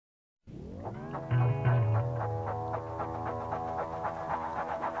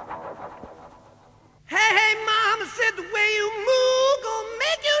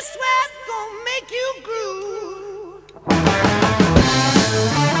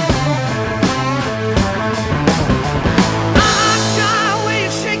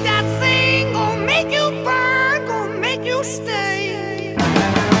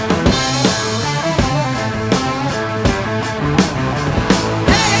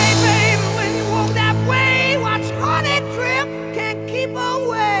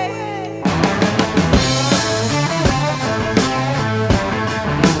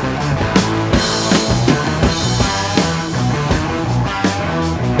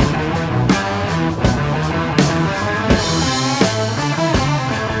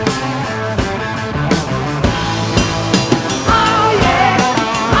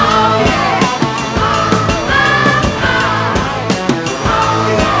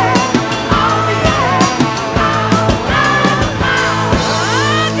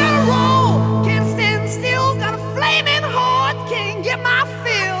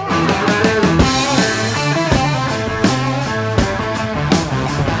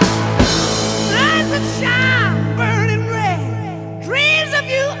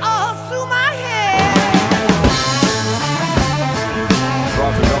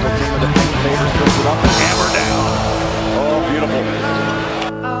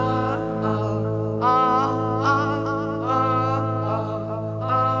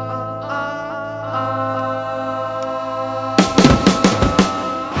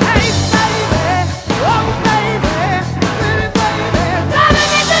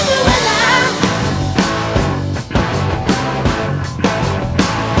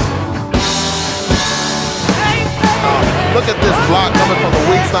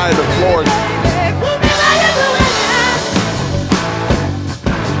inside of the floor.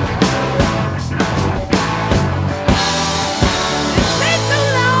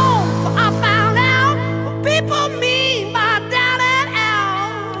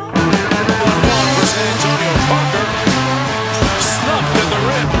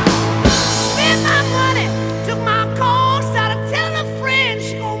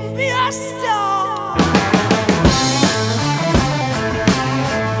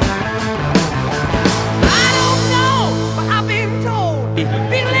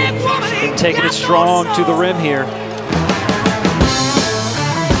 Taking it strong to the rim here.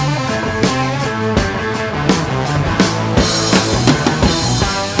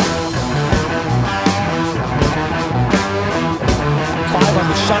 Five on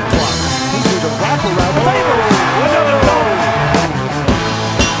the shot clock. He's going to wrap around Favors. Another goal.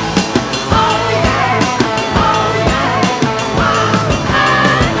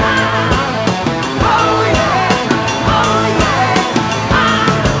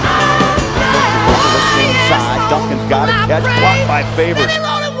 Duncan's got it, catch blocked by Favors.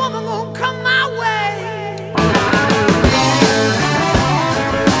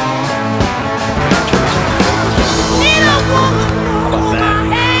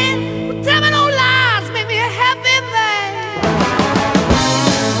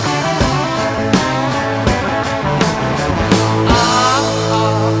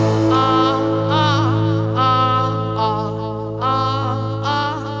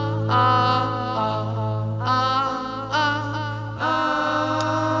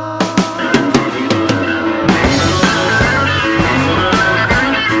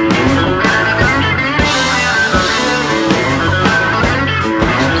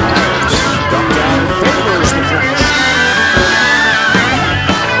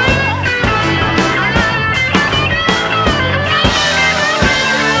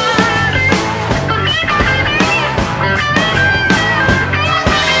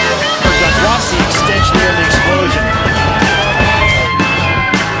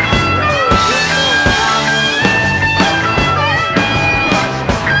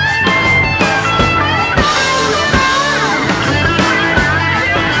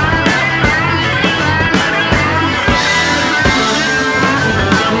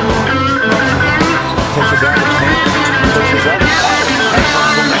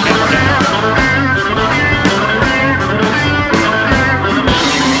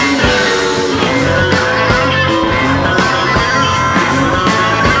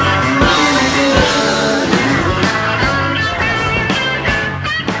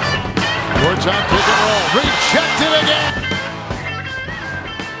 Time pick and roll. Rejected again.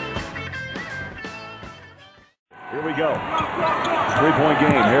 Here we go. 3-point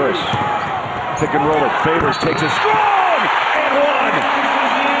game. Harris. Pick and roll it. Favors takes it strong and one.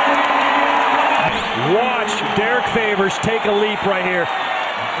 Watch Derrick Favors take a leap right here.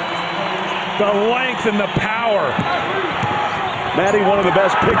 The length and the power. Maddie, one of the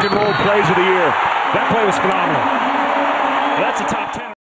best pick and roll plays of the year. That play was phenomenal. That's a top 10.